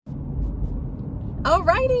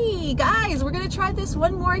Alrighty, guys, we're gonna try this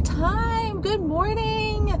one more time. Good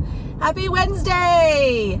morning. Happy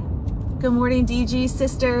Wednesday. Good morning, DG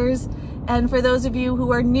sisters. And for those of you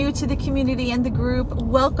who are new to the community and the group,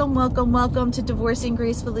 welcome, welcome, welcome to Divorcing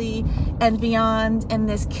Gracefully and Beyond, and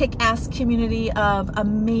this kick-ass community of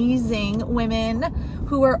amazing women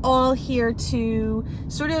who are all here to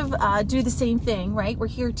sort of do the same thing, right? We're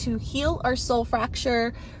here to heal our soul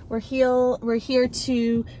fracture. We're here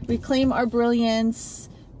to reclaim our brilliance,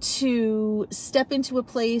 to step into a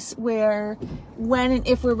place where, when and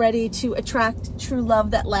if we're ready, to attract true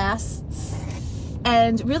love that lasts,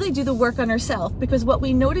 and really do the work on ourselves. Because what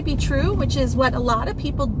we know to be true, which is what a lot of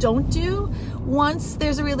people don't do, once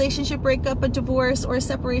there's a relationship breakup, a divorce, or a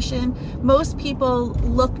separation, most people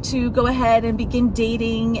look to go ahead and begin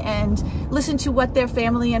dating and listen to what their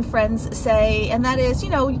family and friends say. And that is,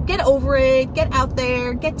 you know, get over it, get out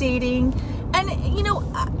there, get dating. And, you know,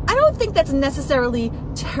 I don't think that's necessarily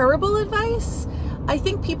terrible advice. I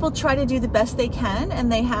think people try to do the best they can,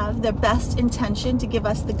 and they have their best intention to give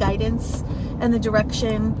us the guidance and the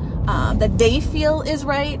direction that they feel is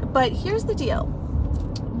right. But here's the deal.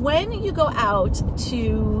 When you go out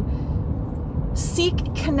to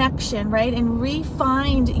seek connection, right, and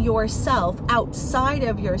re-find yourself outside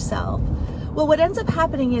of yourself, well, what ends up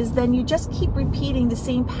happening is then you just keep repeating the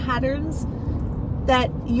same patterns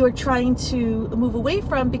that you're trying to move away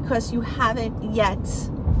from because you haven't yet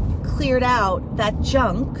cleared out that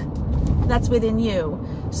junk that's within you.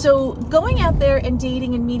 So going out there and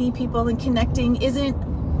dating and meeting people and connecting isn't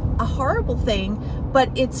a horrible thing, but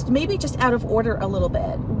it's maybe just out of order a little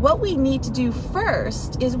bit. What we need to do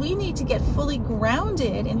first is we need to get fully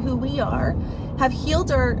grounded in who we are, have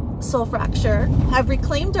healed our soul fracture, have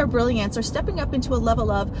reclaimed our brilliance, or stepping up into a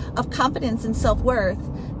level of confidence and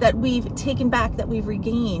self-worth that we've taken back, that we've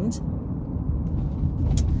regained.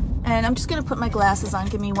 And I'm just going to put my glasses on.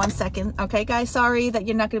 Give me 1 second. Okay, guys, sorry that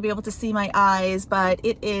you're not going to be able to see my eyes, but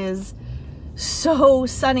it is so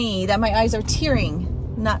sunny that my eyes are tearing.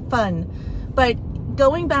 Not fun. But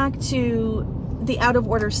going back to the out of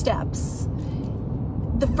order steps,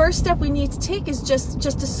 the first step we need to take is just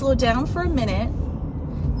to slow down for a minute,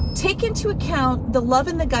 take into account the love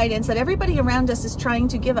and the guidance that everybody around us is trying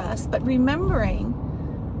to give us, but remembering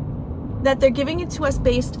that they're giving it to us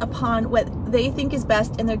based upon what they think is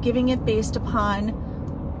best, and they're giving it based upon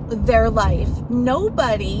their life.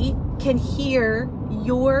 Nobody can hear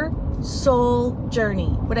your soul journey.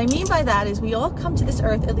 What I mean by that is we all come to this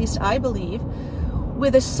earth, at least I believe,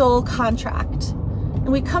 with a soul contract.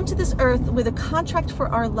 And we come to this earth with a contract for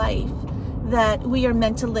our life that we are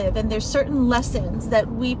meant to live. And there's certain lessons that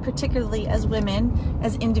we, particularly as women,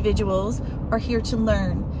 as individuals, are here to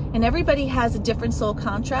learn. And everybody has a different soul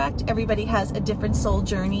contract. Everybody has a different soul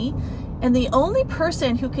journey. And the only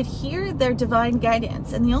person who could hear their divine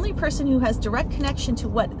guidance, and the only person who has direct connection to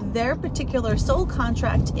what their particular soul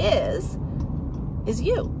contract is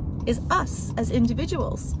you, is us as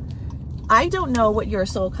individuals. I don't know what your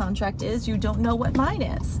soul contract is. You don't know what mine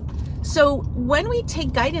is. So when we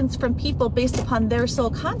take guidance from people based upon their soul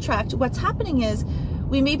contract, what's happening is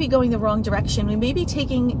we may be going the wrong direction. We may be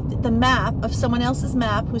taking the map of someone else's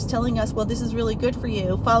map who's telling us, well, this is really good for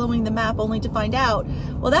you, following the map only to find out,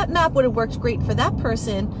 well, that map would have worked great for that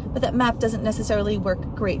person, but that map doesn't necessarily work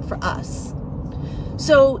great for us.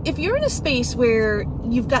 So if you're in a space where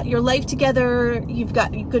you've got your life together, you've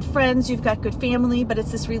got good friends, you've got good family, but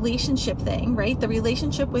it's this relationship thing, right? The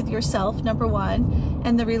relationship with yourself, number one,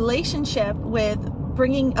 and the relationship with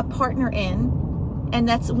bringing a partner in, and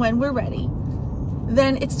that's when we're ready,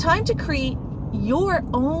 then it's time to create your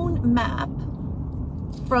own map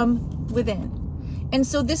from within. And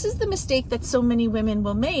so this is the mistake that so many women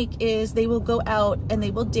will make, is they will go out and they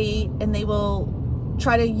will date and they will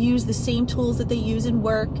try to use the same tools that they use in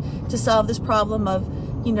work to solve this problem of,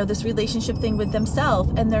 you know, this relationship thing with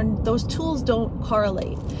themselves, and those tools don't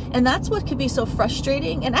correlate. And that's what could be so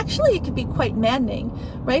frustrating, and actually it could be quite maddening,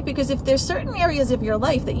 right? Because if there's certain areas of your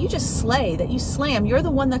life that you just slay, that you slam, you're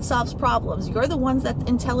the one that solves problems, you're the one that's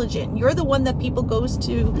intelligent, you're the one that people go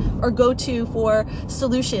to for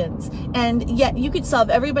solutions, and yet you could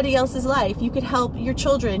solve everybody else's life, you could help your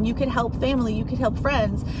children, you could help family, you could help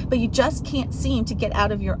friends, but you just can't seem to get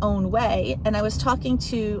out of your own way. And I was talking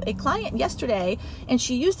to a client yesterday, and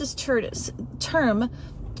she used this term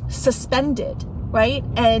suspended, right?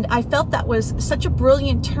 And I felt that was such a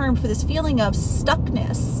brilliant term for this feeling of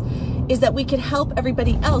stuckness, is that we could help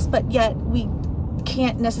everybody else, but yet we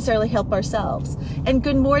can't necessarily help ourselves. And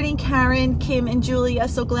good morning, Karen, Kim, and Julia.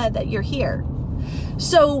 So glad that you're here.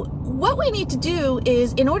 So what we need to do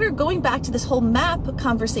is, in order, going back to this whole map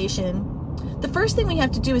conversation, the first thing we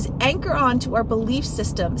have to do is anchor on to our belief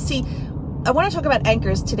system. See, I want to talk about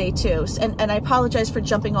anchors today too, and I apologize for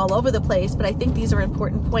jumping all over the place, but I think these are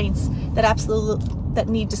important points that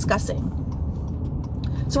need discussing.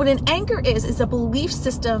 So what an anchor is a belief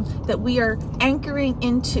system that we are anchoring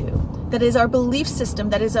into, that is our belief system,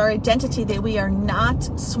 that is our identity that we are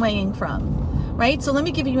not swaying from, right? So let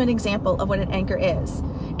me give you an example of what an anchor is.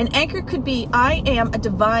 An anchor could be, I am a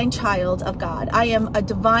divine child of God. I am a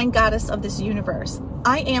divine goddess of this universe.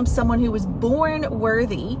 I am someone who was born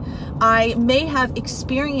worthy. I may have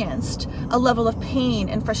experienced a level of pain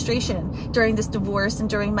and frustration during this divorce and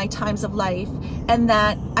during my times of life, and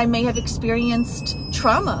that I may have experienced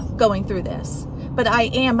trauma going through this. But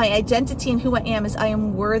my identity and who I am is I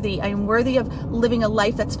am worthy. I am worthy of living a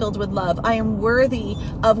life that's filled with love. I am worthy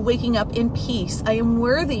of waking up in peace. I am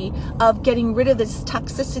worthy of getting rid of these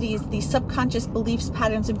toxicities, these subconscious beliefs,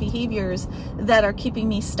 patterns, and behaviors that are keeping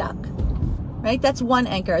me stuck. Right? That's one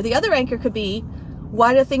anchor. The other anchor could be,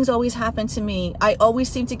 why do things always happen to me? I always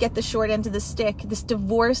seem to get the short end of the stick. This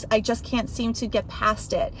divorce, I just can't seem to get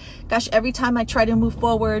past it. Gosh, every time I try to move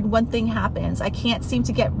forward, one thing happens. I can't seem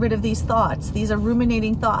to get rid of these thoughts. These are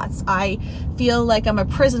ruminating thoughts. I feel like I'm a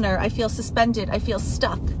prisoner. I feel suspended. I feel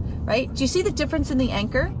stuck, right? Do you see the difference in the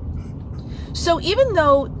anchor? So even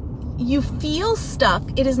though you feel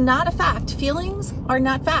stuck, it is not a fact. Feelings are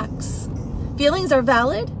not facts. Feelings are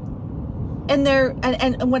valid. And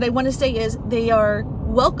what I want to say is they are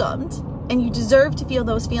welcomed, and you deserve to feel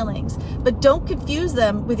those feelings. But don't confuse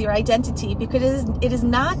them with your identity, because it is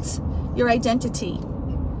not your identity.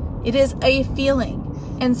 It is a feeling.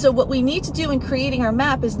 And so what we need to do in creating our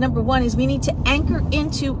map is, number one, is we need to anchor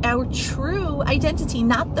into our true identity,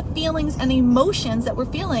 not the feelings and emotions that we're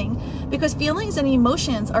feeling, because feelings and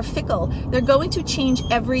emotions are fickle. They're going to change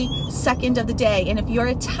every second of the day. And if you're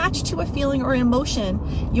attached to a feeling or emotion,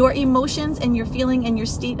 your emotions and your feeling and your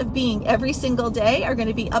state of being every single day are going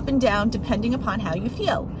to be up and down depending upon how you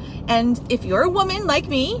feel. And if you're a woman like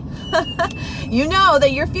me, you know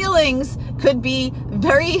that your feelings could be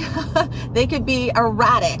they could be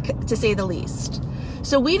erratic, to say the least.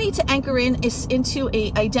 So we need to anchor into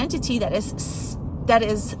a identity that is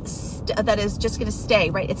just going to stay,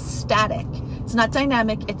 right? It's static. It's not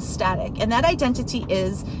dynamic, it's static. And that identity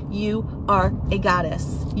is, you are a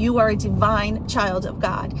goddess. You are a divine child of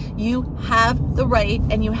God. You have the right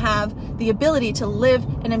and you have the ability to live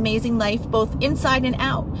an amazing life, both inside and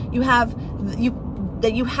out. You have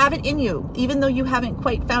it in you, even though you haven't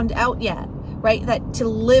quite found out yet, right? That to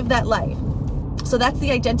live that life. So that's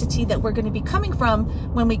the identity that we're going to be coming from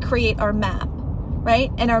when we create our map,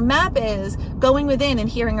 right? And our map is going within and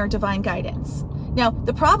hearing our divine guidance. Now,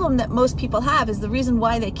 the problem that most people have is the reason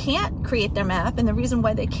why they can't create their map, and the reason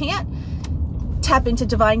why they can't tap into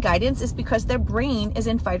divine guidance, is because their brain is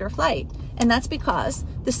in fight or flight. And that's because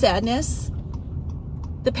the sadness,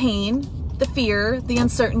 the pain, the fear, the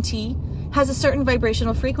uncertainty has a certain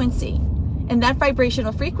vibrational frequency. And that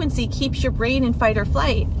vibrational frequency keeps your brain in fight or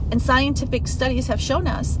flight. And scientific studies have shown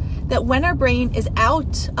us that when our brain is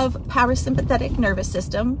out of parasympathetic nervous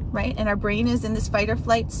system, right, and our brain is in this fight or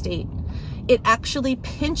flight state, it actually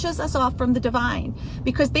pinches us off from the divine.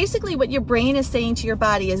 Because basically what your brain is saying to your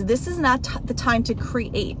body is, this is not the time to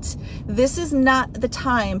create. This is not the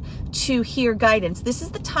time to hear guidance. This is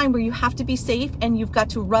the time where you have to be safe and you've got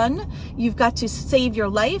to run. You've got to save your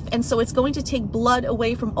life. And so it's going to take blood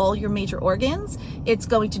away from all your major organs. It's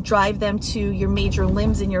going to drive them to your major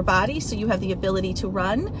limbs in your body so you have the ability to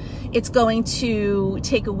run. It's going to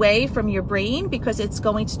take away from your brain because it's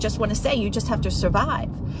going to just want to say, you just have to survive.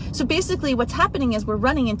 So basically what's happening is we're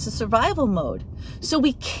running into survival mode. So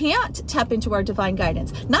we can't tap into our divine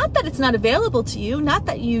guidance. Not that it's not available to you, not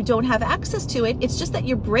that you don't have access to it. It's just that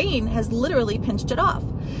your brain has literally pinched it off.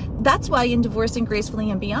 That's why in Divorcing Gracefully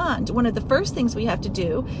and Beyond, one of the first things we have to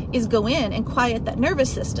do is go in and quiet that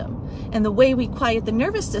nervous system. And the way we quiet the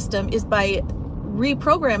nervous system is by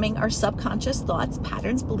reprogramming our subconscious thoughts,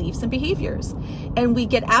 patterns, beliefs, and behaviors. And we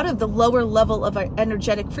get out of the lower level of our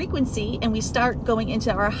energetic frequency and we start going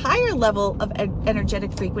into our higher level of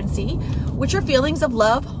energetic frequency, which are feelings of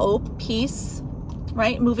love, hope, peace,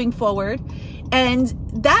 right? Moving forward. And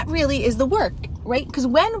that really is the work, right? Because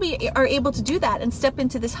when we are able to do that and step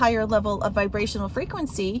into this higher level of vibrational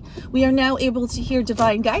frequency, we are now able to hear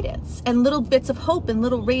divine guidance, and little bits of hope and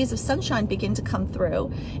little rays of sunshine begin to come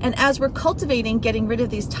through. And as we're cultivating, getting rid of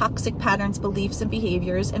these toxic patterns, beliefs, and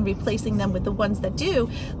behaviors and replacing them with the ones that do,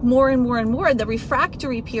 more and more and more, the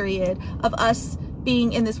refractory period of us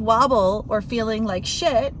being in this wobble or feeling like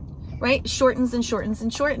shit, right, shortens and shortens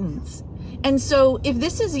and shortens. And so if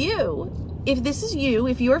this is you, if this is you,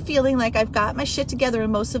 if you're feeling like I've got my shit together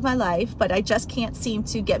in most of my life, but I just can't seem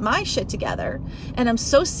to get my shit together, and I'm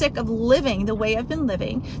so sick of living the way I've been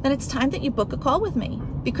living, then it's time that you book a call with me,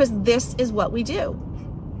 because this is what we do.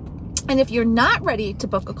 And if you're not ready to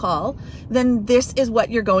book a call, then this is what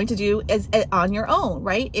you're going to do is on your own,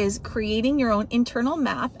 right? Is creating your own internal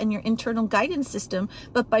map and your internal guidance system.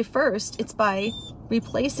 But it's by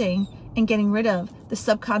replacing and getting rid of the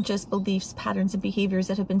subconscious beliefs, patterns, and behaviors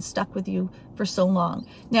that have been stuck with you for so long.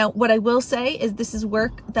 Now, what I will say is this is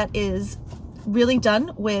work that is really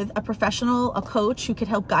done with a professional, a coach who could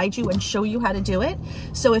help guide you and show you how to do it.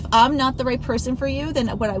 So if I'm not the right person for you, then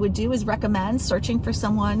what I would do is recommend searching for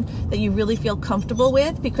someone that you really feel comfortable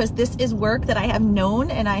with, because this is work that I have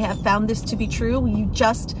known and I have found this to be true. You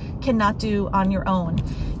just cannot do on your own.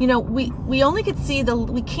 You know, we can't see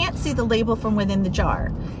the label from within the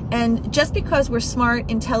jar. And just because we're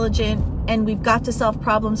smart, intelligent, and we've got to solve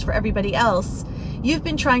problems for everybody else, you've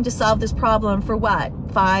been trying to solve this problem for what?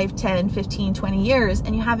 5, 10, 15, 20 years,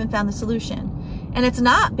 and you haven't found the solution. And it's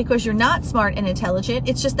not because you're not smart and intelligent.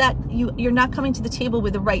 It's just that you're not coming to the table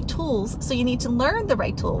with the right tools. So you need to learn the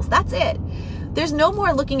right tools. That's it. There's no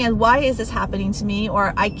more looking at why is this happening to me,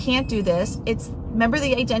 or I can't do this. It's, remember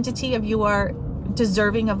the identity of you are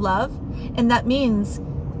deserving of love. And that means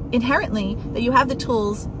inherently that you have the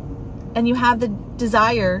tools and you have the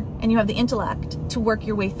desire and you have the intellect to work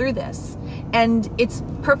your way through this. And it's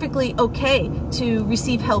perfectly okay to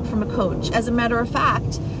receive help from a coach. As a matter of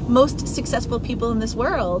fact, most successful people in this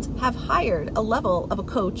world have hired a level of a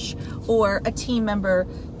coach or a team member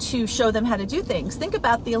to show them how to do things. Think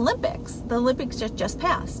about the Olympics. The Olympics just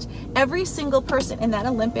passed. Every single person in that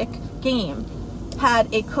Olympic game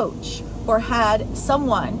had a coach or had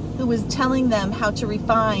someone who was telling them how to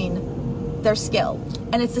refine their skill.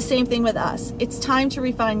 And it's the same thing with us. It's time to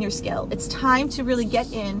refine your skill. It's time to really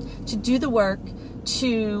get in, to do the work,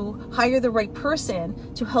 to hire the right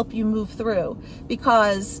person to help you move through.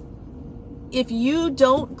 Because if you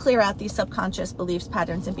don't clear out these subconscious beliefs,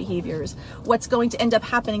 patterns, and behaviors, what's going to end up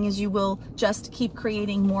happening is you will just keep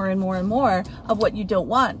creating more and more and more of what you don't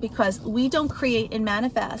want, because we don't create and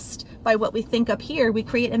manifest by what we think up here. We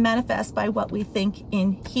create and manifest by what we think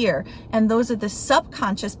in here. And those are the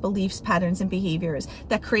subconscious beliefs, patterns, and behaviors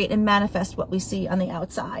that create and manifest what we see on the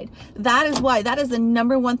outside. That is why, that is the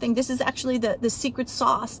number one thing. This is actually the secret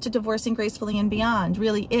sauce to Divorcing Gracefully and Beyond,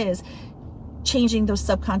 really is changing those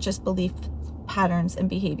subconscious beliefs, patterns, and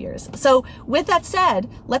behaviors. So with that said,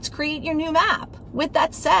 let's create your new map. With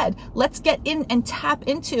that said, let's get in and tap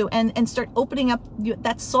into and start opening up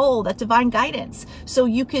that soul, that divine guidance, so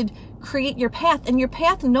you could create your path. And your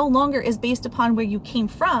path no longer is based upon where you came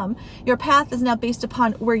from. Your path is now based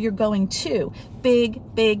upon where you're going to. Big,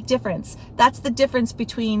 big difference. That's the difference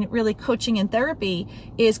between really coaching and therapy.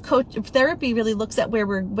 Is therapy really looks at where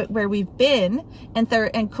we've been,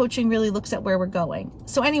 and coaching really looks at where we're going.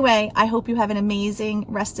 So anyway, I hope you have an amazing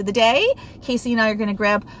rest of the day. Casey and I are going to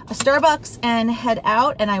grab a Starbucks and head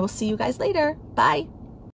out, and I will see you guys later. Bye.